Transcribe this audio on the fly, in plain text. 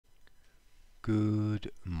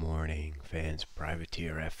Good morning, fans.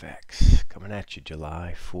 PrivateerFX coming at you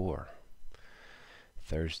July 4,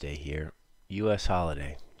 Thursday here. U.S.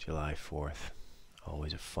 holiday, July 4th.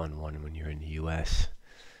 Always a fun one when you're in the U.S.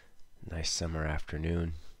 Nice summer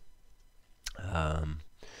afternoon. Going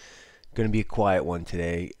to be a quiet one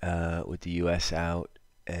today with the U.S. out,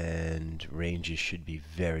 and ranges should be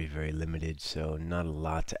very, very limited, so not a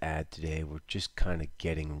lot to add today. We're just kind of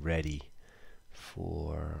getting ready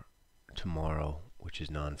for tomorrow, which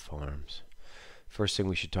is non-farms. First thing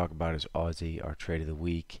we should talk about is Aussie, our trade of the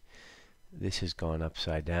week. This has gone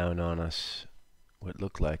upside down on us. What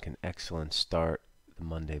looked like an excellent start. The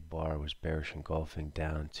Monday bar was bearish engulfing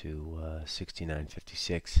down to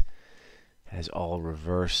 69.56. Has all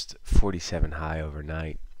reversed. 47 high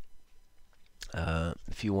overnight.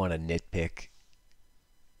 If you want to nitpick,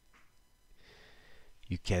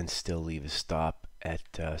 you can still leave a stop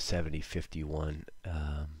at 70.51,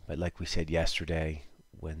 but like we said yesterday,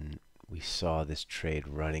 when we saw this trade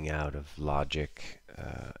running out of logic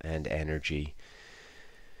and energy,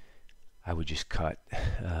 I would just cut.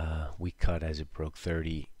 We cut as it broke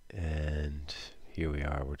 30, and here we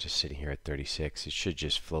are. We're just sitting here at 36. It should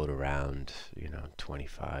just float around,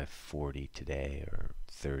 25.40 today or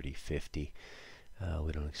 30.50.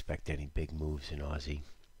 We don't expect any big moves in Aussie.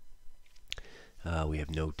 We have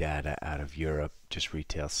no data out of Europe, just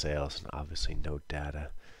retail sales, and obviously no data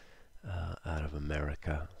out of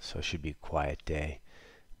America, so it should be a quiet day.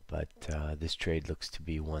 But this trade looks to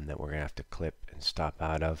be one that we're going to have to clip and stop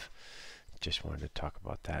out of. Just wanted to talk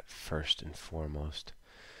about that first and foremost.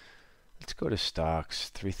 Let's go to stocks.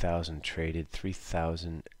 3,000 traded.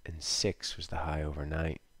 3,006 was the high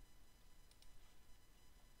overnight.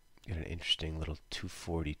 Got an interesting little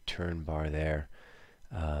 240 turn bar there.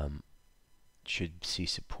 Should see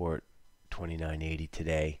support 29.80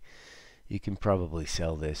 today. You can probably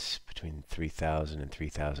sell this between 3,000 and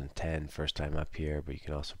 3,010 first time up here, but you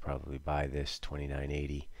can also probably buy this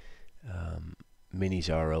 29.80.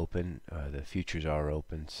 Minis are open, the futures are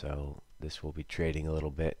open, so this will be trading a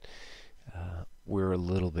little bit. We're a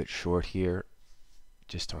little bit short here,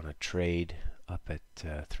 just on a trade up at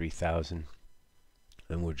 3,000,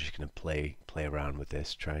 and we're just going to play around with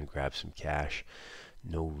this, try and grab some cash.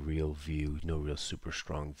 No real view, no real super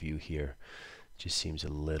strong view here. Just seems a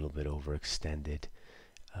little bit overextended.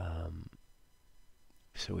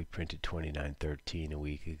 So we printed 29.13 a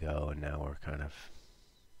week ago, and now we're kind of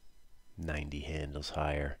 90 handles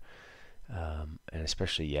higher. And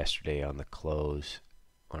especially yesterday on the close,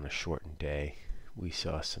 on a shortened day, we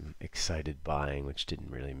saw some excited buying, which didn't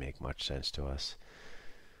really make much sense to us.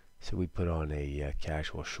 So we put on a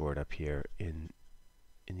casual short up here in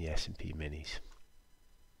the S&P minis.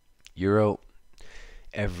 Euro,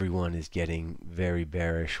 everyone is getting very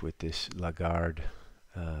bearish with this Lagarde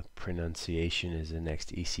pronunciation as the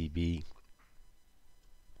next ECB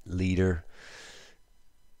leader.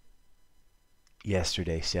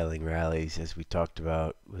 Yesterday, selling rallies, as we talked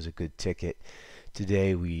about, was a good ticket.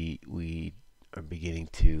 Today, we are beginning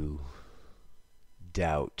to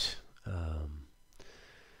doubt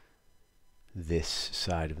this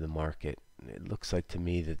side of the market. It looks like to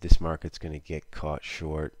me that this market's going to get caught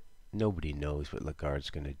short. Nobody knows what Lagarde's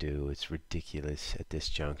going to do. It's ridiculous at this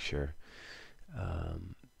juncture to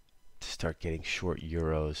start getting short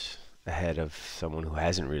euros ahead of someone who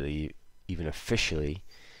hasn't really even officially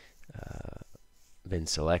been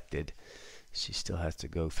selected. She still has to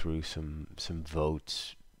go through some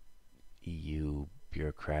votes, EU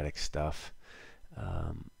bureaucratic stuff,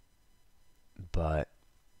 but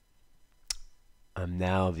I'm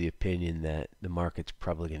now of the opinion that the market's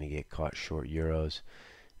probably going to get caught short euros.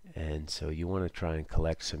 And so you want to try and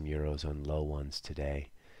collect some euros on low ones today.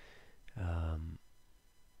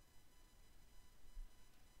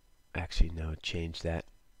 Actually, no, change that.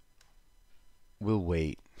 We'll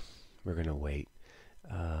wait. We're going to wait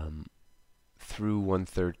through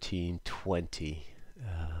 113.20.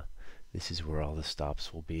 This is where all the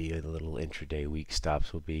stops will be. The little intraday week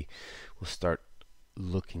stops will be. We'll start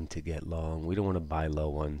looking to get long. We don't want to buy low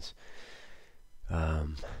ones.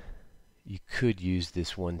 You could use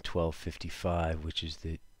this 112.55, which is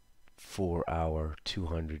the 4-hour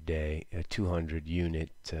 200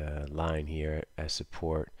 unit line here as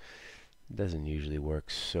support. It doesn't usually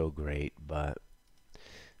work so great, but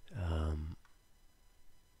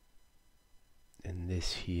and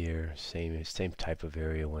this here, same type of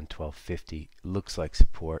area, 112.50, looks like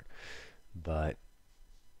support, but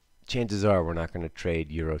chances are we're not going to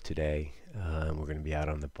trade euro today. We're going to be out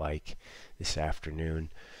on the bike this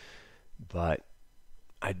afternoon. But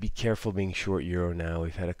I'd be careful being short euro now.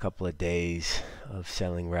 We've had a couple of days of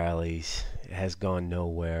selling rallies. It has gone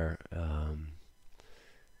nowhere.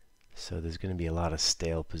 So there's going to be a lot of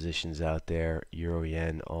stale positions out there. Euro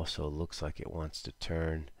yen also looks like it wants to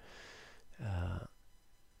turn.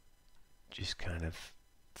 Just kind of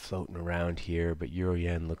floating around here, but Euro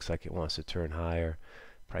yen looks like it wants to turn higher.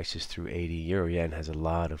 Prices through 80. Euro yen has a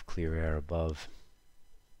lot of clear air above.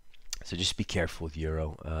 So just be careful with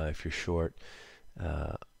euro. If you're short,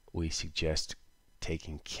 we suggest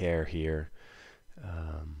taking care here.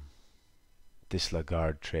 This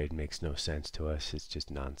Lagarde trade makes no sense to us. It's just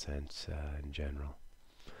nonsense in general.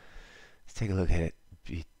 Let's take a look at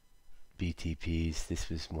BTPs. This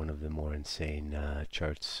was one of the more insane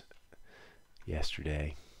charts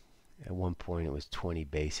yesterday. At one point it was 20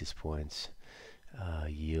 basis points.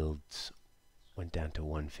 Yields went down to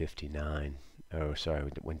 159. Oh, sorry,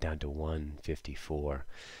 it went down to 154.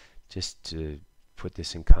 Just to put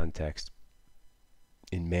this in context,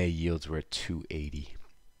 in May yields were at 280.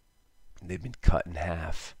 They've been cut in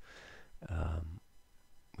half,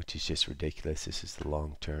 which is just ridiculous. This is the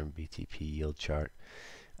long-term BTP yield chart.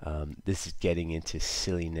 This is getting into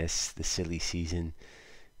silliness, the silly season.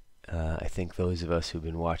 I think those of us who've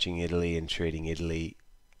been watching Italy and trading Italy,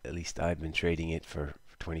 at least I've been trading it for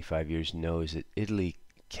 25 years, knows that Italy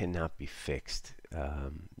cannot be fixed.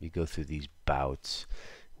 You go through these bouts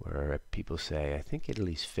where people say, I think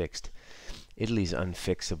Italy's fixed. Italy's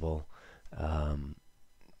unfixable.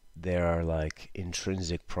 There are like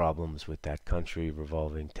intrinsic problems with that country,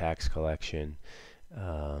 revolving tax collection,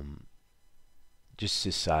 just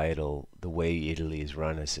societal, the way Italy is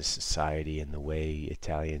run as a society and the way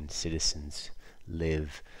Italian citizens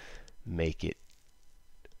live make it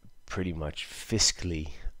pretty much fiscally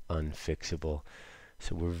unfixable.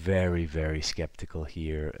 So we're very, very skeptical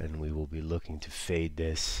here, and we will be looking to fade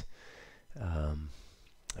this.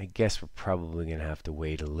 I guess we're probably going to have to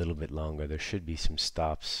wait a little bit longer. There should be some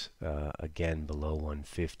stops again below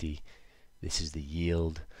 150. This is the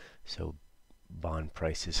yield, so bond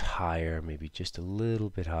price is higher, maybe just a little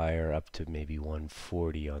bit higher, up to maybe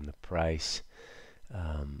 140 on the price.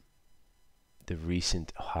 The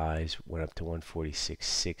recent highs went up to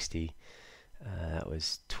 146.60. That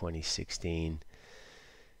was 2016.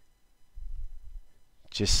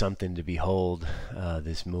 Just something to behold,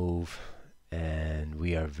 this move, and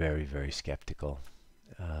we are very, very skeptical.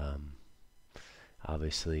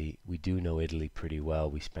 Obviously, we do know Italy pretty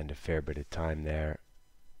well. We spend a fair bit of time there.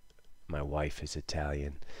 My wife is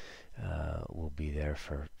Italian. We'll be there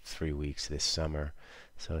for 3 weeks this summer,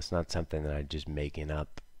 so it's not something that I'm just making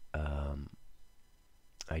up.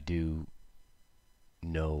 I do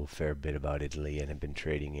know a fair bit about Italy and have been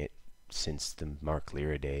trading it since the Mark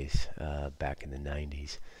Lira days back in the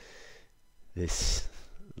 90s. This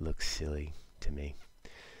looks silly to me.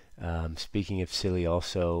 Speaking of silly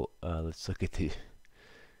also, let's look at the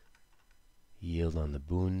yield on the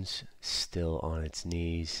Bunds, still on its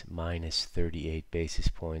knees, minus 38 basis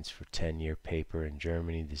points for 10-year paper in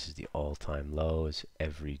Germany. This is the all-time lows.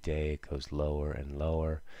 Every day it goes lower and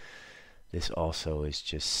lower. This also is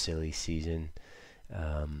just silly season.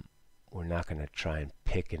 We're not going to try and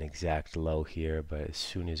pick an exact low here, but as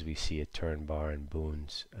soon as we see a turn bar in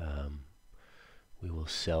Bunds, we will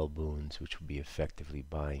sell Bunds, which will be effectively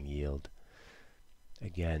buying yield.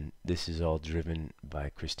 Again, this is all driven by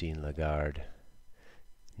Christine Lagarde.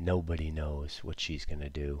 Nobody knows what she's going to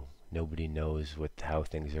do. Nobody knows how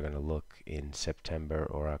things are going to look in September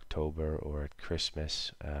or October or at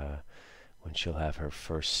Christmas, when she'll have her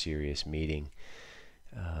first serious meeting.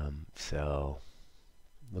 So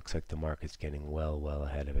looks like the market's getting well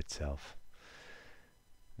ahead of itself.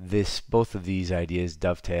 Both of these ideas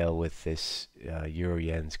dovetail with this. Euro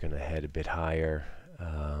yen's going to head a bit higher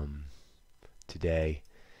today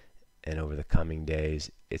and over the coming days.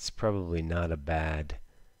 It's probably not a bad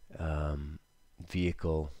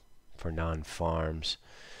vehicle for non-farms,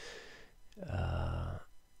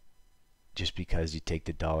 just because you take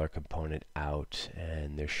the dollar component out,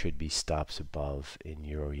 and there should be stops above in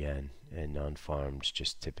euro yen, and non-farms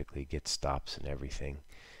just typically get stops in everything,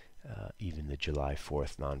 even the July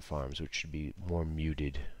 4th non-farms, which should be more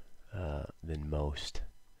muted than most.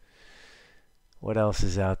 What else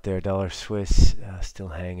is out there? Dollar Swiss still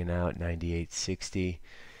hanging out, 98.60.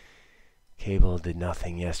 Cable did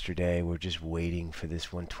nothing yesterday. We're just waiting for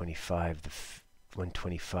this 125,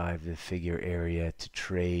 the figure area to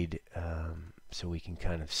trade, so we can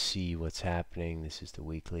kind of see what's happening. This is the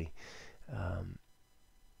weekly.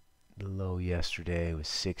 The low yesterday was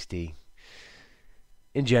 60.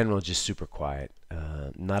 In general, just super quiet.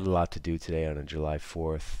 Not a lot to do today on a July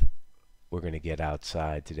 4th. We're going to get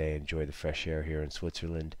outside today, enjoy the fresh air here in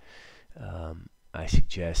Switzerland. I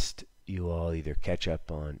suggest you all either catch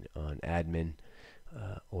up on admin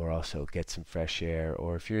or also get some fresh air,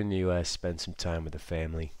 or if you're in the US, spend some time with the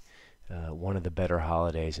family. One of the better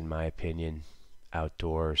holidays, in my opinion.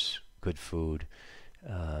 Outdoors, good food,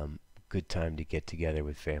 good time to get together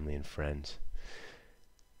with family and friends.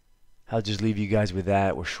 I'll just leave you guys with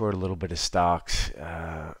that. We're short a little bit of stocks.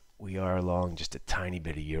 We are long just a tiny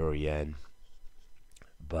bit of euro yen,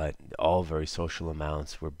 but all very social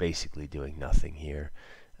amounts. We're basically doing nothing here.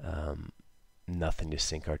 Nothing to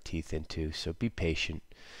sink our teeth into, so be patient.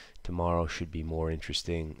 Tomorrow should be more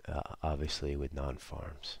interesting, obviously, with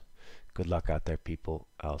non-farms. Good luck out there, people.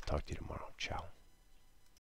 I'll talk to you tomorrow. Ciao.